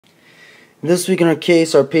This week in our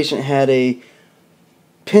case, our patient had a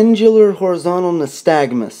pendular horizontal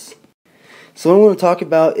nystagmus. So what I want to talk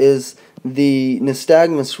about is the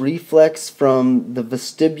nystagmus reflex from the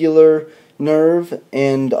vestibular nerve,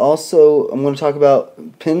 and also I'm going to talk about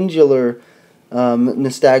pendular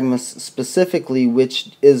nystagmus specifically,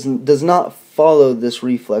 which does not follow this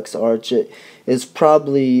reflex arch. It is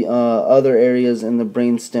probably other areas in the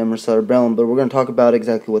brainstem or cerebellum, but we're going to talk about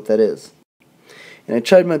exactly what that is. And I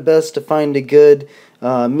tried my best to find a good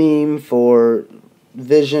meme for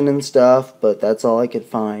vision and stuff, but that's all I could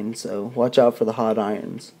find, so watch out for the hot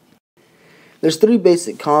irons. There's three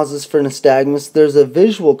basic causes for nystagmus. There's a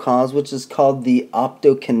visual cause, which is called the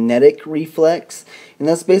optokinetic reflex, and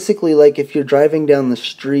that's basically like if you're driving down the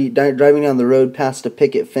street, driving down the road past a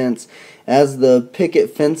picket fence. As the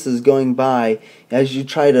picket fence is going by, as you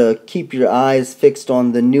try to keep your eyes fixed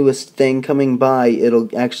on the newest thing coming by,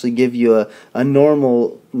 it'll actually give you a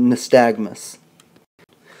normal nystagmus.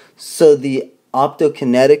 So the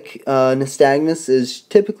optokinetic nystagmus is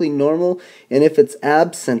typically normal, and if it's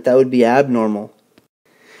absent, that would be abnormal.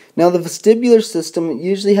 Now the vestibular system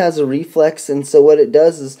usually has a reflex, and so what it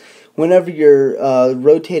does is whenever you're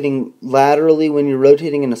rotating laterally, when you're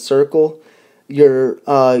rotating in a circle, you're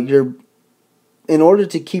in order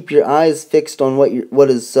to keep your eyes fixed on what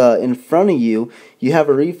is in front of you, you have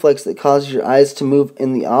a reflex that causes your eyes to move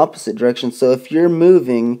in the opposite direction. So if your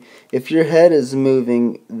head is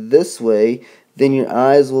moving this way, then your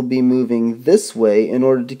eyes will be moving this way in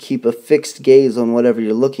order to keep a fixed gaze on whatever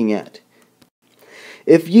you're looking at.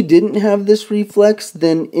 If you didn't have this reflex,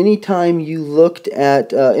 then anytime you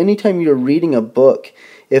were reading a book,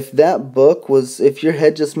 if your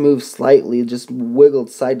head just moved slightly, just wiggled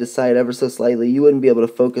side to side ever so slightly, you wouldn't be able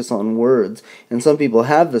to focus on words, and some people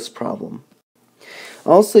have this problem.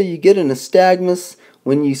 Also, you get a nystagmus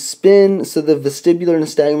when you spin. So the vestibular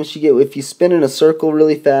nystagmus you get if you spin in a circle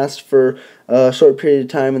really fast for a short period of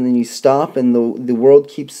time and then you stop and the world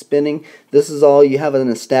keeps spinning. This is all you have a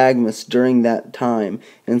nystagmus during that time,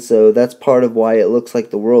 and so that's part of why it looks like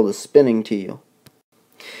the world is spinning to you.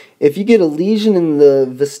 If you get a lesion in the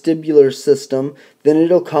vestibular system, then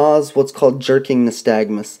it'll cause what's called jerking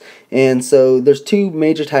nystagmus. And so there's two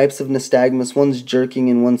major types of nystagmus. One's jerking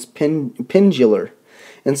and one's pendular.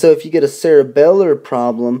 And so if you get a cerebellar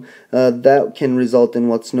problem, that can result in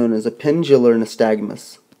what's known as a pendular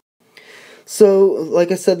nystagmus. So,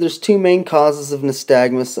 like I said, there's two main causes of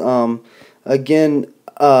nystagmus.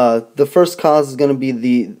 The first cause is going to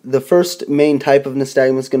be the first main type of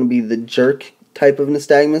nystagmus is going to be the jerk type of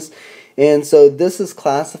nystagmus, and so this is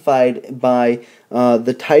classified by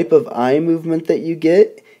the type of eye movement that you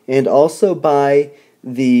get, and also by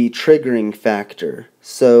the triggering factor.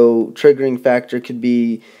 So triggering factor could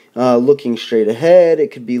be looking straight ahead, it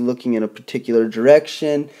could be looking in a particular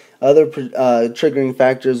direction. Other triggering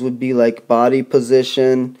factors would be like body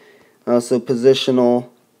position, so positional.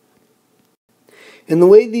 And the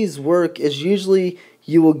way these work is usually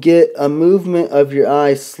you will get a movement of your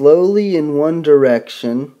eye slowly in one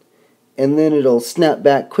direction, and then it'll snap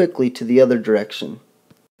back quickly to the other direction.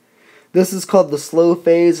 This is called the slow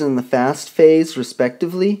phase and the fast phase,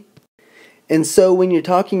 respectively. And so when you're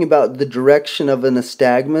talking about the direction of a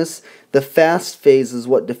nystagmus, the fast phase is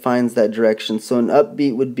what defines that direction. So an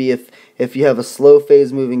upbeat would be if you have a slow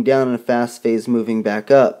phase moving down and a fast phase moving back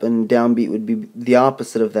up, and downbeat would be the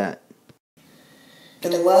opposite of that. In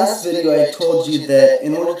the last video, I told you that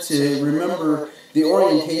in order to remember the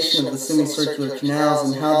orientation of the semicircular canals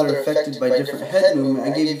and how they're affected by different head movement,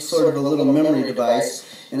 I gave you sort of a little memory device,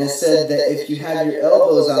 and I said that if you have your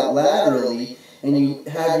elbows out laterally and you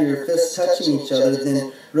have your fists touching each other,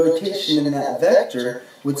 then rotation in that vector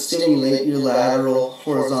would stimulate your lateral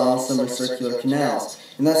horizontal semicircular canals.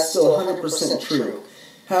 And that's still 100% true.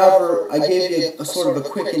 However, I gave you a sort of a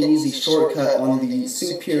quick and easy shortcut on the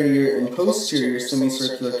superior and posterior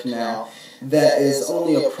semicircular canal that is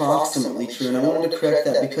only approximately true. And I wanted to correct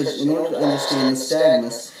that because in order to understand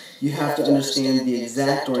nystagmus, you have to understand the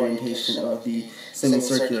exact orientation of the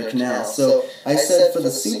semicircular canal. So I said for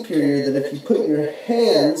the superior that if you put your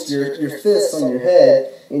hands, your fists on your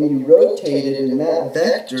head, and you rotate it in that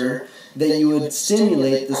vector, that you would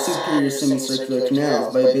stimulate the superior semicircular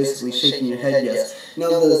canals by basically shaking your head yes. Now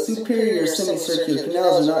the superior semicircular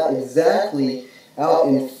canals are not exactly out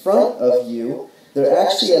in front of you. They're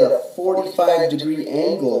actually at a 45-degree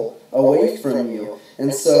angle away from you.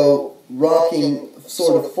 And so rocking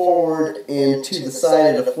sort of forward and to the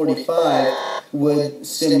side at a 45 would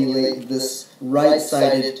stimulate this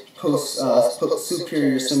right-sided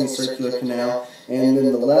superior semicircular canal, and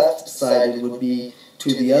then the left-sided would be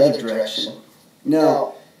to the other direction.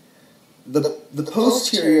 Now, the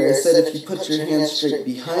posterior, I said if you put your hands straight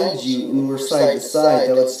behind you and were side to side,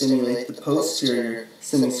 that would stimulate the posterior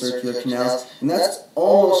semicircular canals. And that's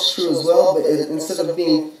almost true as well, but instead of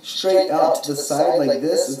being straight out to the side like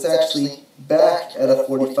this, it's actually back at a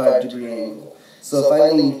 45-degree angle. So if I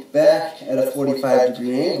lean back at a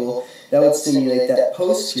 45-degree angle, that would stimulate that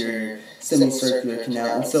posterior semicircular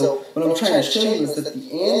canal. And so what I'm trying to show you is that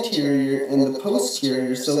the anterior and the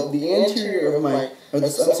posterior, so the anterior of my, the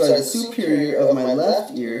superior of my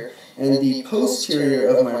left ear and the posterior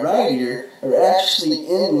of my right ear are actually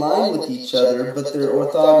in line with each other, but they're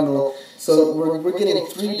orthogonal. So we're getting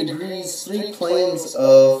 3 degrees, 3 planes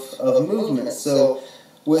of movement. So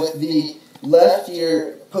with the left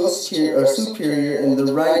ear posterior or superior and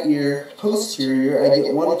the right ear posterior, I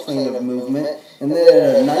get 1 plane of movement, and then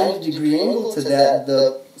at a 90-degree angle to that,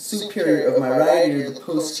 the superior of my right ear, the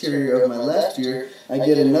posterior of my left ear, I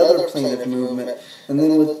get another plane of movement, and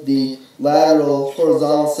then with the lateral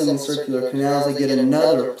horizontal semicircular canals, I get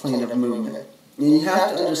another plane of movement. And you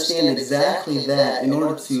have to understand exactly that in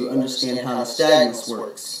order to understand how nystagmus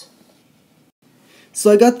works. So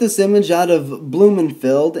I got this image out of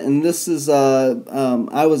Blumenfeld, and this is,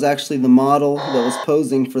 I was actually the model that was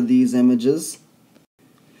posing for these images.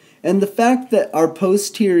 And the fact that our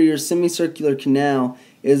posterior semicircular canal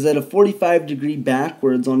is at a 45-degree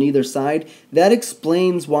backwards on either side, that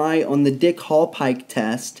explains why on the Dick-Hallpike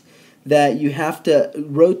test that you have to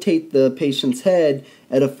rotate the patient's head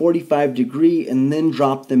at a 45-degree and then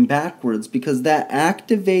drop them backwards, because that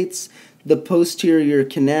activates the posterior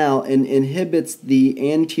canal and inhibits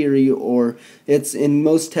the anterior, or it's in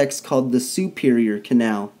most texts called the superior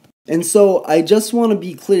canal. And so I just want to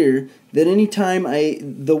be clear that anytime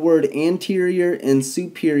the word anterior and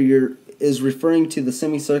superior is referring to the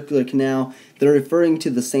semicircular canal, they're referring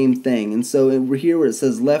to the same thing. And so over here where it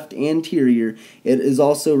says left anterior, it is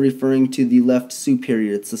also referring to the left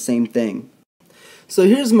superior. It's the same thing. So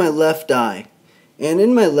here's my left eye. And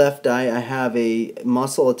in my left eye, I have a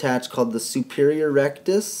muscle attached called the superior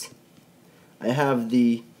rectus. I have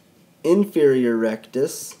the inferior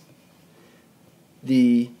rectus,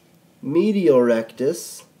 the medial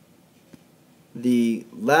rectus, the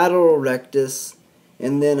lateral rectus,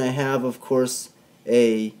 and then I have, of course,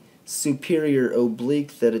 a superior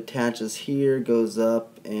oblique that attaches here, goes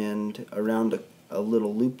up and around a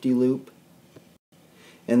little loop-de-loop.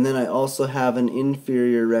 And then I also have an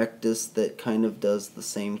inferior rectus that kind of does the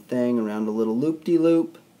same thing around a little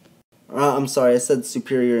loop-de-loop. I'm sorry, I said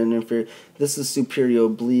superior and inferior. This is superior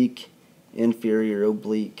oblique, inferior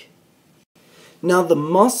oblique. Now the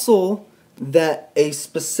muscle that a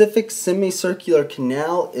specific semicircular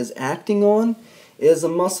canal is acting on is a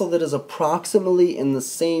muscle that is approximately in the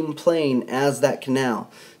same plane as that canal.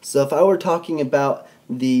 So if I were talking about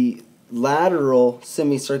the lateral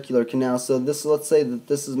semicircular canal, so this, let's say that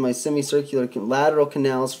this is my semicircular lateral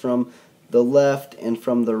canals from the left and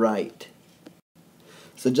from the right.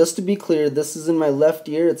 So just to be clear, this is in my left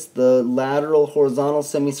ear, it's the lateral horizontal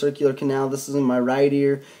semicircular canal. This is in my right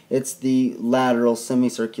ear, it's the lateral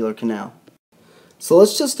semicircular canal. So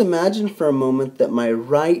let's just imagine for a moment that my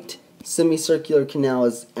right semicircular canal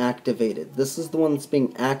is activated. This is the one that's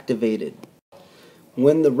being activated.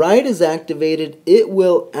 When the right is activated, it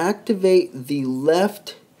will activate the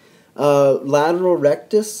left lateral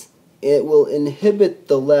rectus, it will inhibit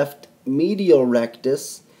the left medial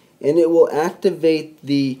rectus, and it will activate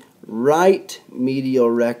the right medial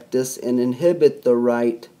rectus and inhibit the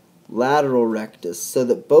right lateral rectus, so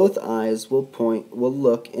that both eyes will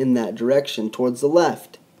look in that direction towards the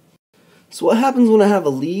left. So what happens when I have a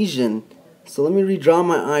lesion? So let me redraw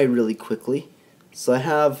my eye really quickly. So I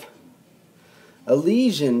have a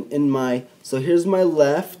lesion in my, so here's my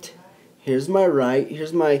left, here's my right,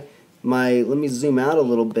 here's my, let me zoom out a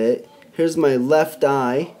little bit. Here's my left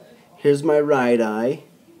eye, here's my right eye.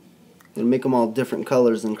 I'm going to make them all different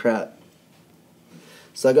colors and crap.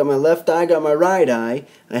 So I got my left eye, got my right eye.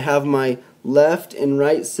 I have my left and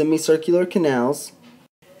right semicircular canals.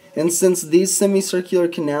 And since these semicircular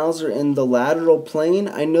canals are in the lateral plane,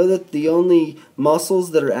 I know that the only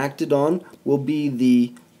muscles that are acted on will be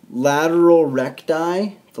the lateral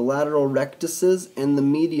recti, the lateral rectuses, and the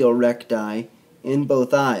medial recti in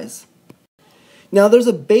both eyes. Now there's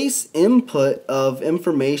a base input of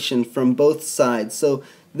information from both sides. So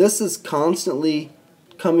this is constantly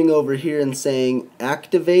coming over here and saying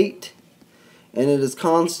activate, and it is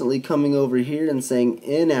constantly coming over here and saying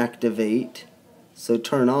inactivate, so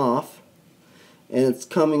turn off, and it's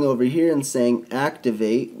coming over here and saying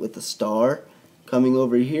activate with a star, coming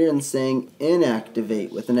over here and saying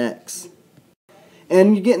inactivate with an X.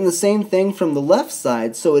 And you're getting the same thing from the left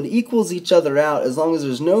side, so it equals each other out. As long as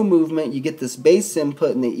there's no movement, you get this base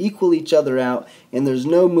input and they equal each other out, and there's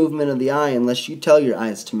no movement of the eye unless you tell your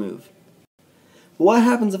eyes to move. But what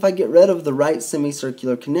happens if I get rid of the right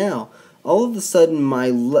semicircular canal? All of a sudden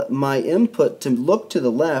my input to look to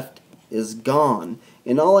the left is gone,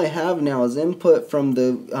 and all I have now is input from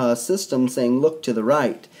the system saying look to the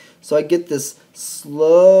right. So I get this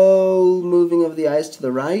slow moving of the eyes to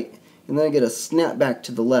the right, and then I get a snap back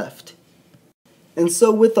to the left. And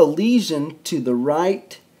so with a lesion to the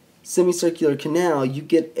right semicircular canal, you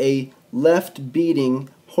get a left beating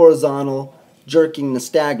horizontal jerking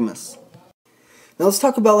nystagmus. Now let's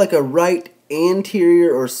talk about like a right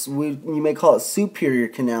anterior, or you may call it superior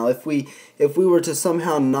canal. If we were to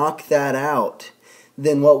somehow knock that out,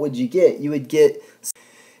 then what would you get? You would get,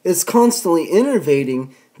 it's constantly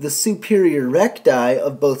innervating the superior recti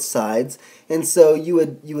of both sides, and so you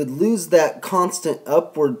would lose that constant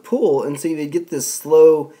upward pull, and so you would get this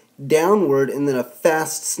slow downward and then a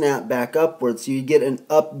fast snap back upward, so you get an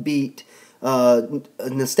upbeat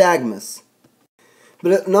nystagmus.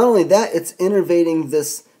 But not only that, it's innervating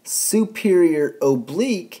this superior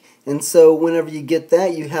oblique, and so whenever you get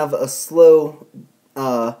that, you have a slow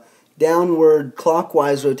downward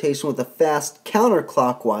clockwise rotation with a fast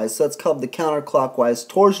counterclockwise, so that's called the counterclockwise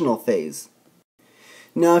torsional phase.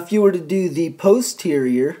 Now if you were to do the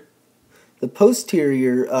posterior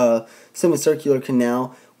semicircular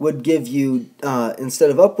canal would give you, instead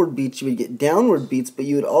of upward beats, you would get downward beats, but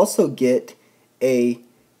you would also get a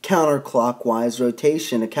counterclockwise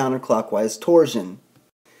rotation, a counterclockwise torsion.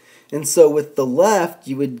 And so with the left,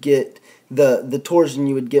 you would get the torsion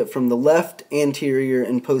you would get from the left anterior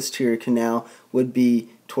and posterior canal would be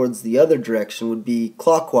towards the other direction, would be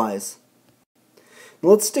clockwise.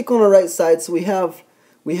 Now let's stick on our right side. So we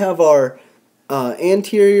have our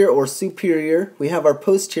anterior or superior, we have our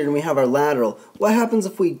posterior, and we have our lateral. What happens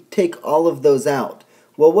if we take all of those out?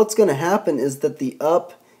 Well, what's going to happen is that the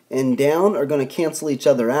up and down are going to cancel each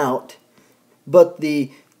other out, but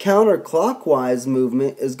the counterclockwise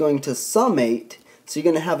movement is going to summate. So you're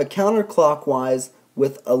going to have a counterclockwise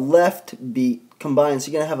with a left beat combined. So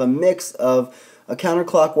you're going to have a mix of a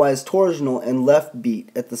counterclockwise torsional and left beat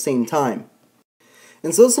at the same time.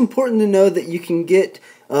 And so it's important to know that you can get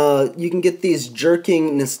these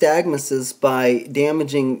jerking nystagmuses by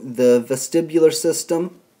damaging the vestibular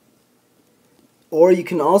system, or you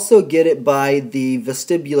can also get it by the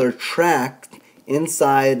vestibular tract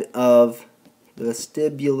inside of the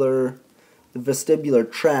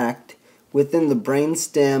vestibular tract within the brain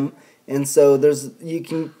stem. And so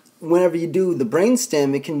whenever you do the brain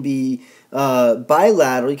stem, it can be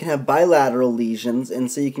bilateral. You can have bilateral lesions, and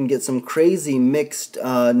so you can get some crazy mixed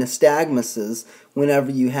nystagmuses whenever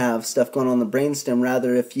you have stuff going on the brain stem.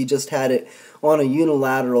 Rather, if you just had it on a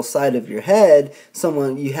unilateral side of your head,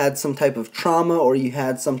 you had some type of trauma or you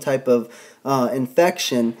had some type of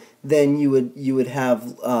infection, then you would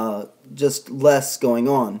have just less going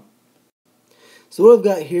on. So what I've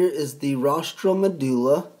got here is the rostral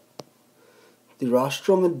medulla,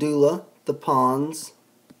 the pons,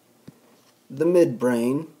 the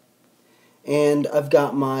midbrain, and I've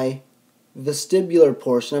got my vestibular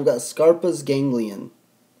portion. I've got Scarpa's ganglion.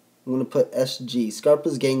 I'm going to put SG,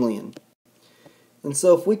 Scarpa's ganglion. And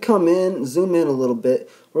so if we come in, zoom in a little bit,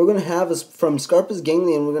 what we're going to have is from Scarpa's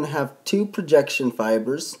ganglion, we're going to have two projection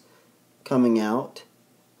fibers coming out,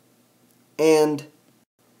 and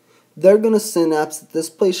they're going to synapse at this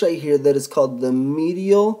place right here that is called the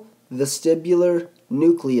medial vestibular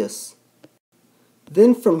nucleus.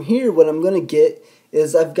 Then from here, what I'm going to get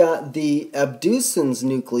is I've got the abducens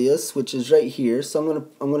nucleus, which is right here. So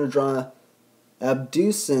I'm going to draw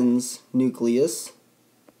abducens nucleus.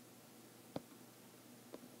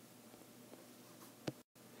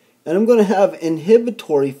 And I'm going to have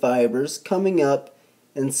inhibitory fibers coming up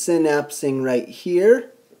and synapsing right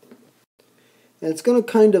here. And it's going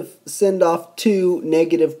to kind of send off two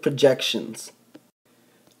negative projections.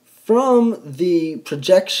 From the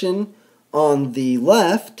projection on the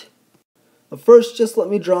left, first just let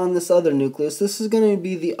me draw on this other nucleus. This is going to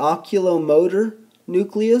be the oculomotor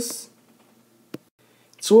nucleus.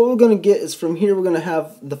 So what we're going to get is from here we're going to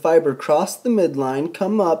have the fiber cross the midline,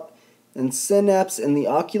 come up, and synapse in the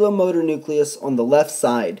oculomotor nucleus on the left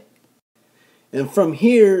side. And from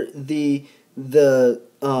here the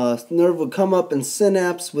nerve would come up and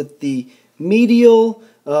synapse with the medial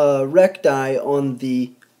recti on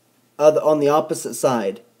the opposite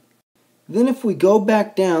side. Then if we go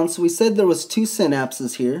back down, so we said there was two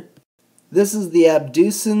synapses here. This is the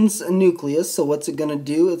abducens nucleus, so what's it going to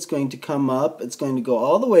do? It's going to come up, it's going to go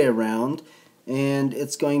all the way around, and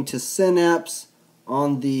it's going to synapse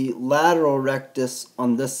on the lateral rectus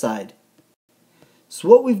on this side. So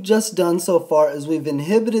what we've just done so far is we've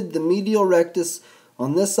inhibited the medial rectus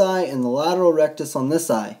on this eye and the lateral rectus on this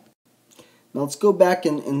eye. Now let's go back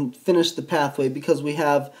and finish the pathway, because we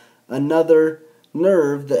have another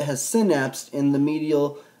nerve that has synapsed in the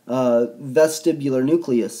medial vestibular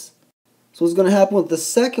nucleus. So what's going to happen with the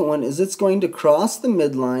second one is it's going to cross the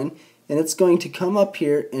midline, and it's going to come up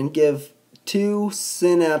here and give two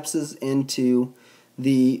synapses into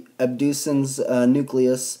the abducens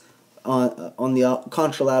nucleus on the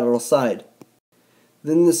contralateral side.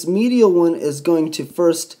 Then this medial one is going to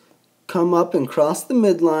first come up and cross the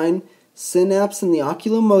midline, synapse in the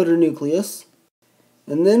oculomotor nucleus,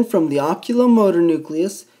 and then from the oculomotor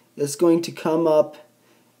nucleus it's going to come up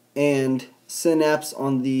and synapse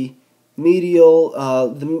on the medial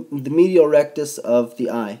the medial rectus of the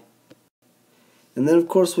eye. And then of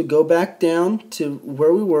course we go back down to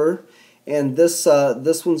where we were, and this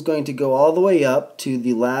one's going to go all the way up to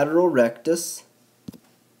the lateral rectus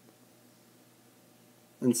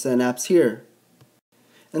and synapse here.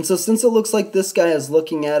 And so since it looks like this guy is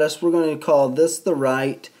looking at us, we're going to call this the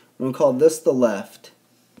right, we're going to call this the left.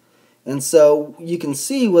 And so you can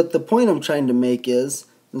see what the point I'm trying to make is,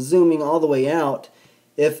 zooming all the way out,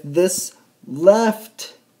 if this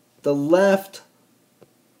the left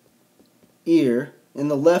ear, in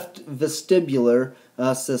the left vestibular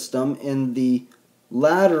system, in the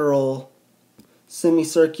lateral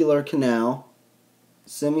semicircular canal,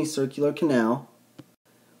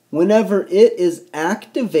 whenever it is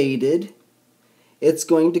activated, it's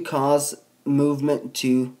going to cause movement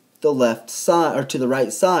to the left side, or to the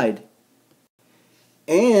right side.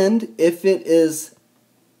 And if it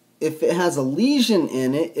has a lesion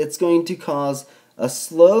in it, it's going to cause a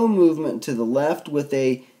slow movement to the left with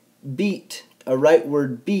a beat, a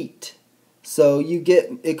rightward beat. So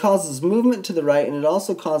it causes movement to the right, and it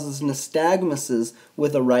also causes nystagmuses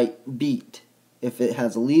with a right beat if it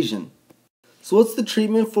has a lesion. So what's the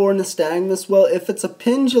treatment for nystagmus? Well, if it's a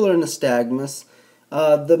pendular nystagmus,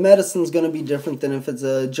 the medicine's going to be different than if it's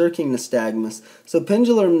a jerking nystagmus. So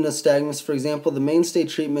pendular nystagmus, for example, the mainstay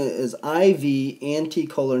treatment is IV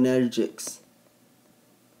anticholinergics.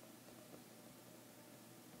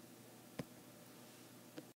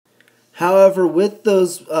 However, with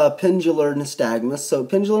those pendular nystagmus, so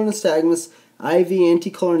pendular nystagmus, IV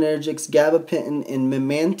anticholinergics, gabapentin, and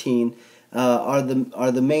memantine are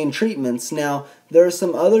the main treatments. Now, there are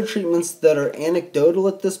some other treatments that are anecdotal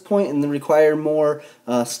at this point, and they require more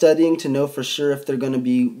studying to know for sure if they're going to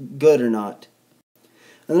be good or not.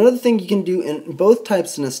 Another thing you can do in both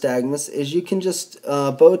types of nystagmus is you can just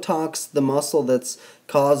Botox the muscle that's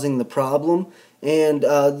causing the problem. And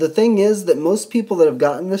the thing is that most people that have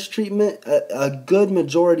gotten this treatment, a good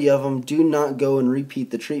majority of them do not go and repeat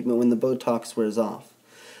the treatment when the Botox wears off.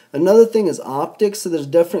 Another thing is optics. So there's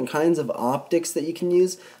different kinds of optics that you can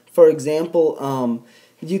use. For example,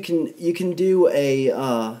 you can do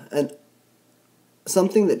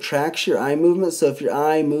something that tracks your eye movement. So if your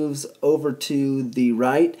eye moves over to the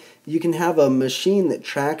right, you can have a machine that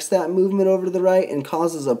tracks that movement over to the right and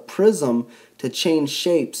causes a prism to change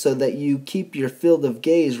shape so that you keep your field of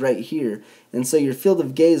gaze right here. And so your field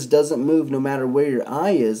of gaze doesn't move no matter where your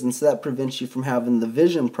eye is, and so that prevents you from having the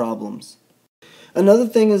vision problems. Another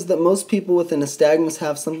thing is that most people with a nystagmus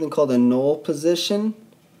have something called a null position.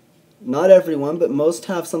 Not everyone, but most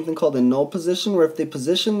have something called a null position, where if they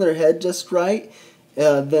position their head just right,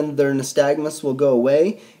 then their nystagmus will go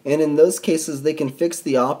away. And in those cases, they can fix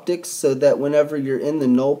the optics so that whenever you're in the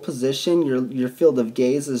null position, your field of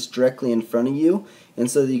gaze is directly in front of you,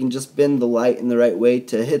 and so that you can just bend the light in the right way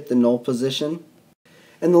to hit the null position.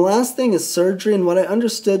 And the last thing is surgery, and what I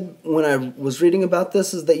understood when I was reading about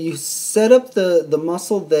this is that you set up the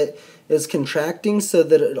muscle that is contracting so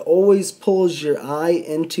that it always pulls your eye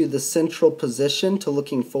into the central position to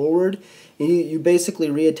looking forward. You basically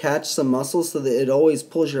reattach some muscles so that it always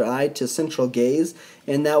pulls your eye to central gaze,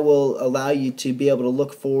 and that will allow you to be able to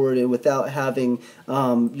look forward and without having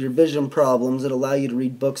your vision problems. It'll allow you to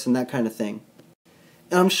read books and that kind of thing.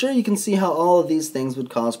 And I'm sure you can see how all of these things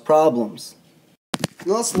would cause problems.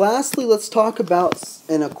 Now lastly, let's talk about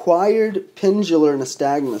an acquired pendular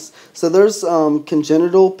nystagmus. So there's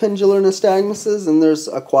congenital pendular nystagmuses and there's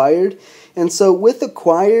acquired. And so with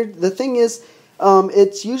acquired, the thing is,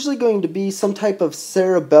 it's usually going to be some type of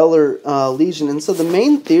cerebellar lesion. And so the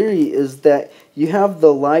main theory is that you have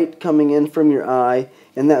the light coming in from your eye,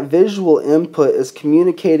 and that visual input is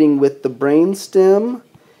communicating with the brainstem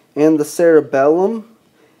and the cerebellum.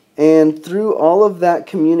 And through all of that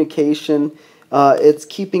communication, it's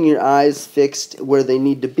keeping your eyes fixed where they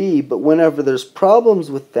need to be. But whenever there's problems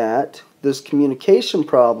with that, there's communication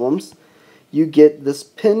problems, you get this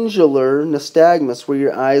pendular nystagmus where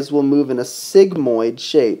your eyes will move in a sigmoid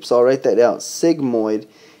shape. So I'll write that out, sigmoid.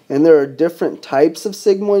 And there are different types of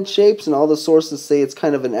sigmoid shapes, and all the sources say it's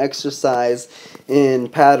kind of an exercise in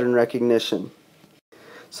pattern recognition.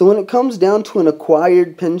 So when it comes down to an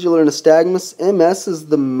acquired pendular nystagmus, MS is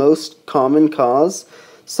the most common cause.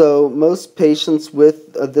 So most patients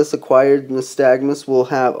with this acquired nystagmus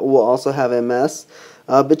will also have MS.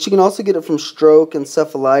 But you can also get it from stroke,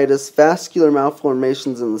 encephalitis, vascular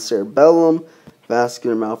malformations in the cerebellum,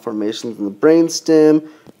 vascular malformations in the brainstem,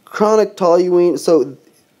 chronic toluene. So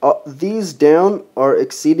these down are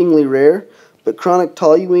exceedingly rare, but chronic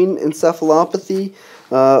toluene encephalopathy,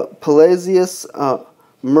 Pelizaeus,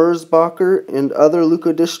 Merzbacher, and other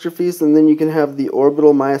leukodystrophies, and then you can have the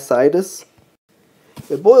orbital myositis.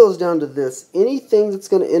 It boils down to this: anything that's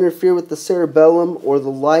going to interfere with the cerebellum or the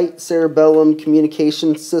light cerebellum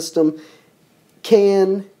communication system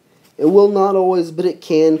it will not always, but it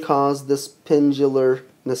can cause this pendular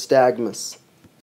nystagmus.